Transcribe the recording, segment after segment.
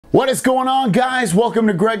What is going on, guys? Welcome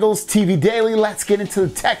to GregglesTV Daily. Let's get into the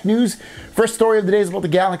tech news. First story of the day is about the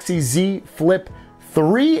Galaxy Z Flip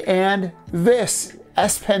 3 and this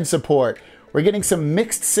S Pen support. We're getting some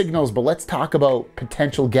mixed signals, but let's talk about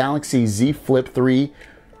potential Galaxy Z Flip 3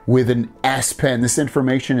 with an S Pen. This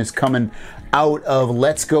information is coming out of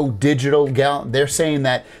Let's Go Digital. They're saying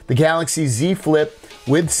that the Galaxy Z Flip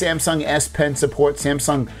with Samsung S Pen support,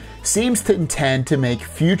 Samsung seems to intend to make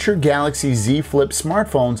future Galaxy Z Flip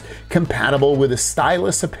smartphones compatible with a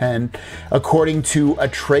stylus pen, according to a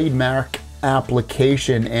trademark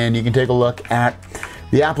application. And you can take a look at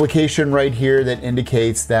the application right here that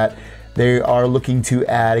indicates that they are looking to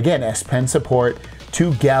add, again, S Pen support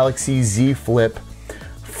to Galaxy Z Flip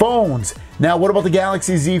phones. Now, what about the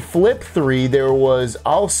Galaxy Z Flip 3? There was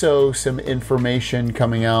also some information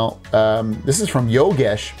coming out. This is from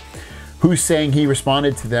Yogesh, who's saying he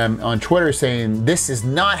responded to them on Twitter saying this is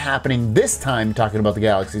not happening this time, talking about the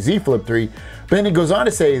Galaxy Z Flip 3. But then it goes on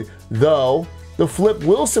to say, though, the Flip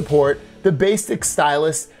will support the basic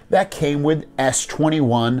stylus that came with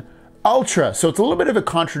S21 Ultra. So it's a little bit of a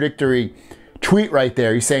contradictory tweet right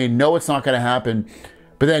there. He's saying, no, it's not going to happen.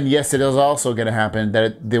 But then, yes, it is also going to happen,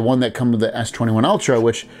 that the one that comes with the S21 Ultra,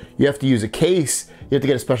 which you have to use a case, you have to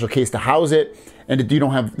get a special case to house it, and if you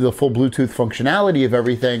don't have the full Bluetooth functionality of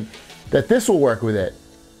everything, that this will work with it.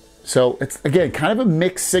 So it's, again, kind of a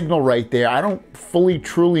mixed signal right there. I don't fully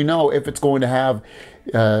truly know if it's going to have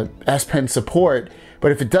S Pen support,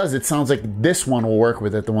 but if it does, it sounds like this one will work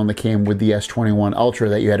with it, the one that came with the S21 Ultra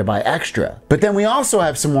that you had to buy extra. But then we also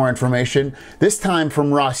have some more information, this time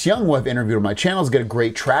from Ross Young, who I've interviewed on my channel. He's got a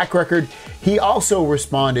great track record. He also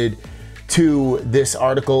responded to this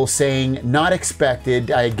article saying not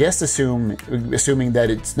expected, I guess assuming that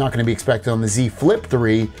it's not going to be expected on the Z Flip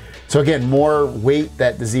 3. So again, more weight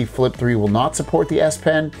that the Z Flip 3 will not support the S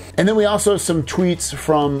Pen. And then we also have some tweets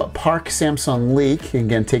from Park Samsung Leak.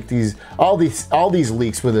 Again, take all these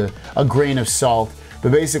leaks with a grain of salt.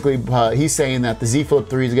 But basically, he's saying that the Z Flip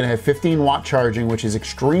 3 is going to have 15-watt charging, which is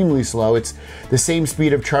extremely slow. It's the same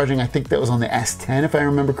speed of charging, I think that was on the S10, if I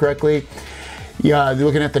remember correctly. Yeah,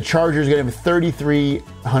 looking at the charger, is going to have a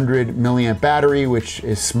 3,300 milliamp battery, which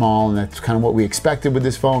is small, and that's kind of what we expected with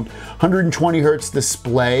this phone. 120 hertz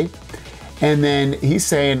display. And then he's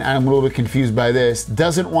saying, I'm a little bit confused by this,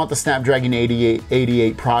 doesn't want the Snapdragon 88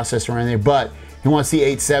 processor in there, but he wants the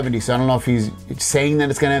 870. So I don't know if he's saying that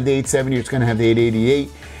it's going to have the 870 or it's going to have the 888,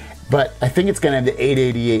 but I think it's going to have the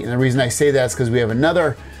 888. And the reason I say that is because we have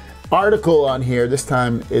another article on here. This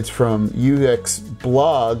time it's from UX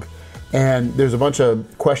blog. And there's a bunch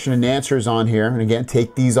of question and answers on here. And again,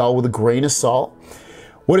 take these all with a grain of salt.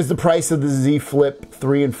 What is the price of the Z Flip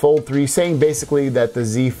 3 and Fold 3? Saying basically that the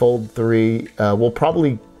Z Fold 3 will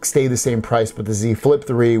probably stay the same price, but the Z Flip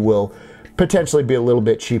 3 will potentially be a little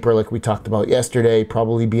bit cheaper, like we talked about yesterday,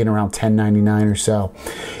 probably being around $10.99 or so.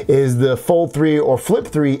 Is the Fold 3 or Flip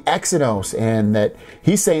 3 Exynos, and that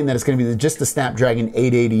he's saying that it's going to be just the Snapdragon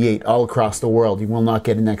 888 all across the world. You will not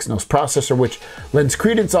get an Exynos processor, which lends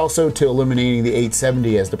credence also to eliminating the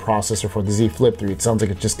 870 as the processor for the Z Flip 3. It sounds like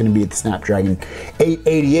it's just going to be the Snapdragon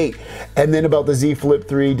 888. And then about the Z Flip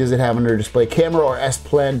 3, does it have under display camera or S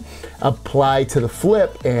Pen apply to the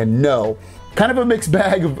Flip? And no. Kind of a mixed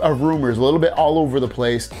bag of rumors, a little bit all over the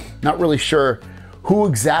place. Not really sure who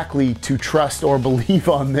exactly to trust or believe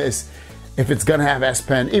on this, if it's gonna have S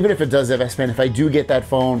Pen. Even if it does have S Pen, if I do get that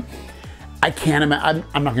phone, I can't imagine,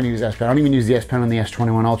 I'm not gonna use S Pen. I don't even use the S Pen on the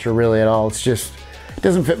S21 Ultra really at all. It's just, it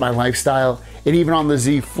doesn't fit my lifestyle. And even on the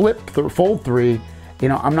Z Flip Fold 3, you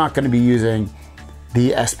know, I'm not gonna be using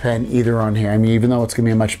the S Pen either on here. I mean, even though it's gonna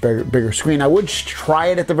be a much bigger screen, I would try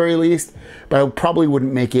it at the very least, but I probably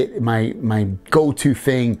wouldn't make it my go-to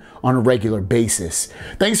thing on a regular basis.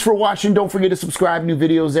 Thanks for watching. Don't forget to subscribe. New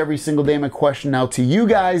videos every single day. My question now to you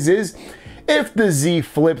guys is, if the Z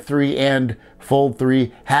Flip 3 and Fold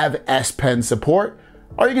 3 have S Pen support,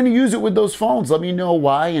 are you gonna use it with those phones? Let me know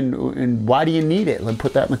why, and why do you need it? Let me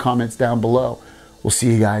put that in the comments down below. We'll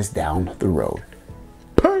see you guys down the road.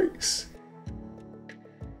 Peace.